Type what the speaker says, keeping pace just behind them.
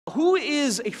who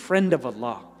is a friend of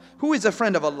Allah? Who is a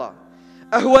friend of Allah?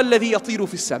 أَهُوَ الَّذِي يَطِيرُ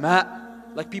فِي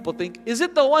السَّمَاءِ. Like people think, is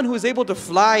it the one who is able to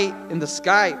fly in the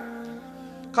sky?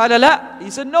 قَالَ لَا. He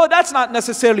said, no, that's not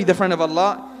necessarily the friend of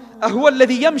Allah. أَهُوَ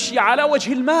الَّذِي يَمْشِي عَلَى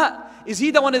وَجْهِ الْمَاءِ. Is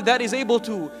he the one that is able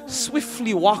to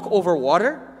swiftly walk over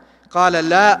water? قَالَ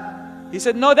لَا. He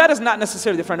said, no, that is not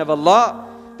necessarily the friend of Allah.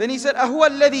 Then he said, أَهُوَ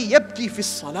الَّذِي يَبْكِي فِي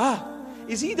الصَّلَاةِ.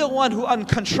 Is he the one who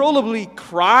uncontrollably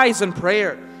cries in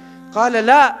prayer? قَالَ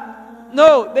لَا.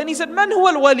 No. Then he said, مَنْ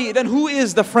هُوَ الْوَلِي. Then who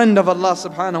is the friend of Allah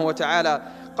subhanahu wa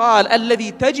ta'ala? قال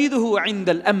الذي تجده عند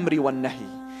الأمر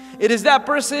والنهي. It is that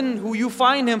person who you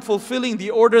find him fulfilling the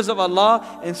orders of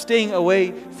Allah and staying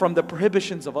away from the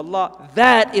prohibitions of Allah.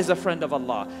 That is a friend of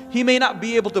Allah. He may not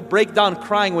be able to break down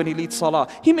crying when he leads salah.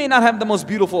 He may not have the most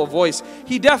beautiful voice.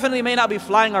 He definitely may not be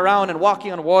flying around and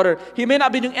walking on water. He may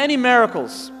not be doing any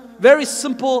miracles. Very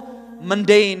simple,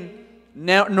 mundane,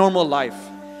 normal life.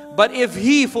 But if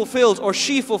he fulfills or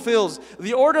she fulfills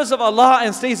the orders of Allah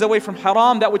and stays away from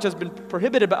haram, that which has been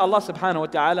prohibited by Allah subhanahu wa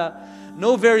ta'ala,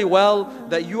 know very well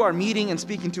that you are meeting and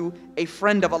speaking to a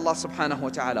friend of Allah subhanahu wa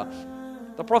ta'ala.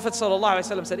 The Prophet sallallahu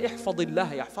alaihi wasallam said,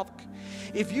 "Ihfadillah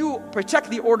yahfadk." If you protect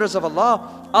the orders of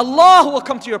Allah, Allah will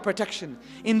come to your protection.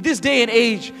 In this day and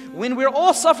age, when we're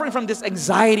all suffering from this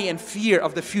anxiety and fear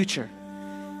of the future,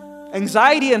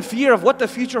 anxiety and fear of what the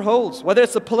future holds, whether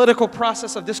it's the political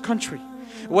process of this country,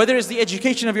 whether it's the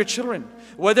education of your children,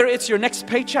 whether it's your next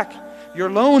paycheck, your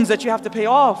loans that you have to pay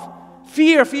off.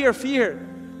 Fear, fear, fear.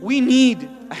 We need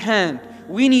a hand.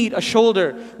 We need a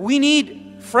shoulder. We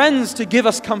need friends to give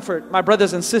us comfort. My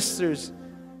brothers and sisters,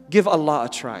 give Allah a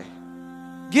try.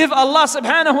 Give Allah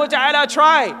subhanahu wa ta'ala a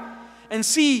try. And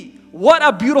see what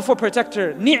a beautiful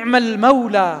protector. Ni'mal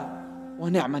mawla wa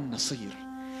ni'mal nasir.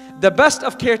 The best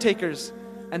of caretakers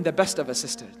and the best of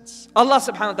assistants. Allah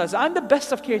subhanahu wa ta'ala says, I'm the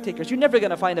best of caretakers. You're never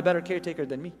going to find a better caretaker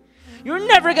than me. You're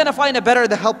never going to find a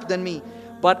better help than me.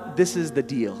 But this is the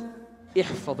deal.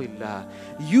 Ihfadillah.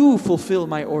 You fulfill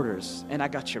my orders and I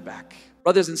got your back.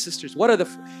 Brothers and sisters, what are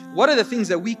the things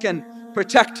that we can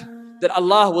protect that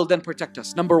Allah will then protect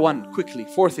us? Number one, quickly,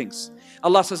 4 things.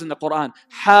 Allah says in the Quran,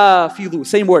 حافظوا,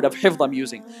 same word of hifz I'm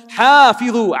using.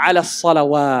 حافظوا على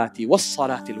الصلوات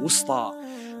والصلاة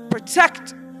الوسطى.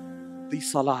 Protect the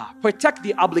salah. Protect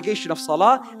the obligation of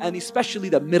salah, and especially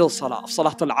the middle salah of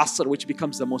Salatul Asr, which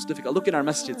becomes the most difficult. Look in our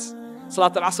masjids.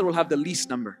 Salatul Asr will have the least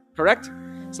number, correct?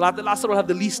 Salatul Asr will have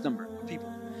the least number of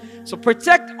people. So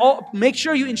protect all, make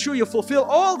sure you ensure you fulfill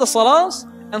all the salahs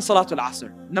and Salatul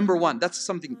Asr. Number 1, that's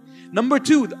something. Number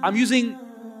 2, I'm using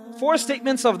 4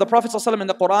 statements of the Prophet ﷺ in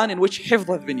the Quran in which hifz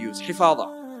has been used,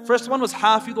 hifadha. First one was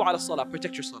حافظوا على الصلاة,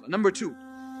 protect your salah. Number 2,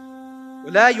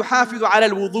 وَلَا يُحَافِظُ عَلَى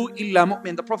الْوُضُوءِ إِلَّا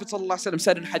مُؤْمِن. The Prophet ﷺ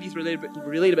said in hadith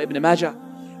related by Ibn Majah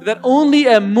that only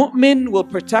a mu'min will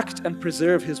protect and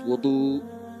preserve his wudu.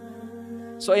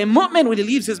 So a mu'min, when he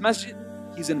leaves his masjid,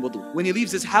 he's in wudu. When he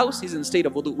leaves his house, he's in a state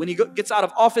of wudu. When he gets out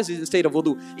of office, he's in a state of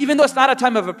wudu. Even though it's not a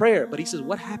time of a prayer. But he says,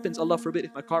 what happens, Allah forbid,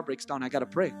 if my car breaks down, I gotta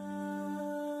pray.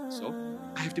 So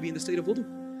I have to be in the state of wudu.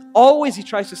 Always he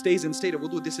tries to stay in the state of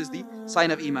wudu. This is the sign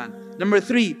of iman. Number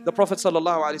 3, the Prophet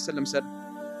ﷺ said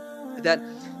that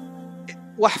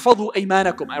وَحْفَظُوا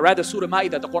أَيْمَانَكُمْ. I read the Surah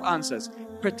Ma'idah, the Quran says,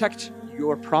 protect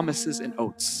your promises and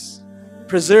oaths.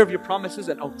 Preserve your promises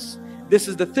and oaths. This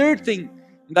is the 3rd thing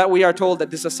that we are told that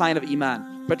this is a sign of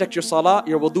iman. Protect your salah,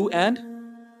 your wudu, and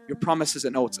your promises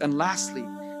and oaths. And lastly,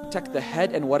 protect the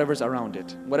head and whatever's around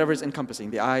it. Whatever is encompassing,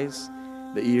 the eyes,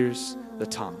 the ears, the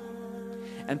tongue.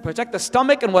 And protect the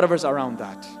stomach and whatever's around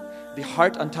that. The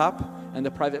heart on top, and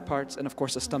the private parts, and of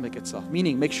course the stomach itself.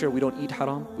 Meaning, make sure we don't eat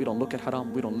haram, we don't look at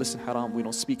haram, we don't listen haram, we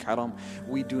don't speak haram.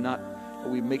 We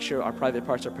make sure our private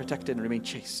parts are protected and remain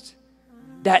chaste.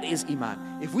 That is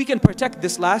iman. If we can protect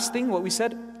this last thing, what we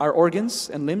said, our organs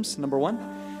and limbs, number 1.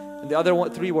 And the other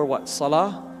 3 were what?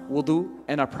 Salah, wudu,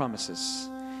 and our promises.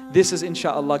 This is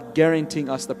inshallah guaranteeing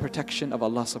us the protection of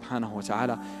Allah subhanahu wa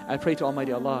ta'ala. I pray to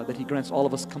Almighty Allah that He grants all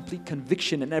of us complete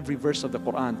conviction in every verse of the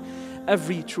Quran,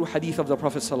 every true hadith of the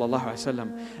Prophet sallallahu alaihi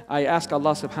wasallam. I ask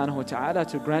Allah subhanahu wa ta'ala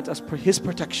to grant us His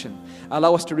protection.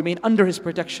 Allow us to remain under His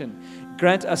protection.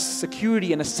 Grant us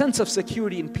security and a sense of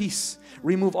security and peace.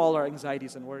 Remove all our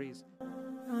anxieties and worries.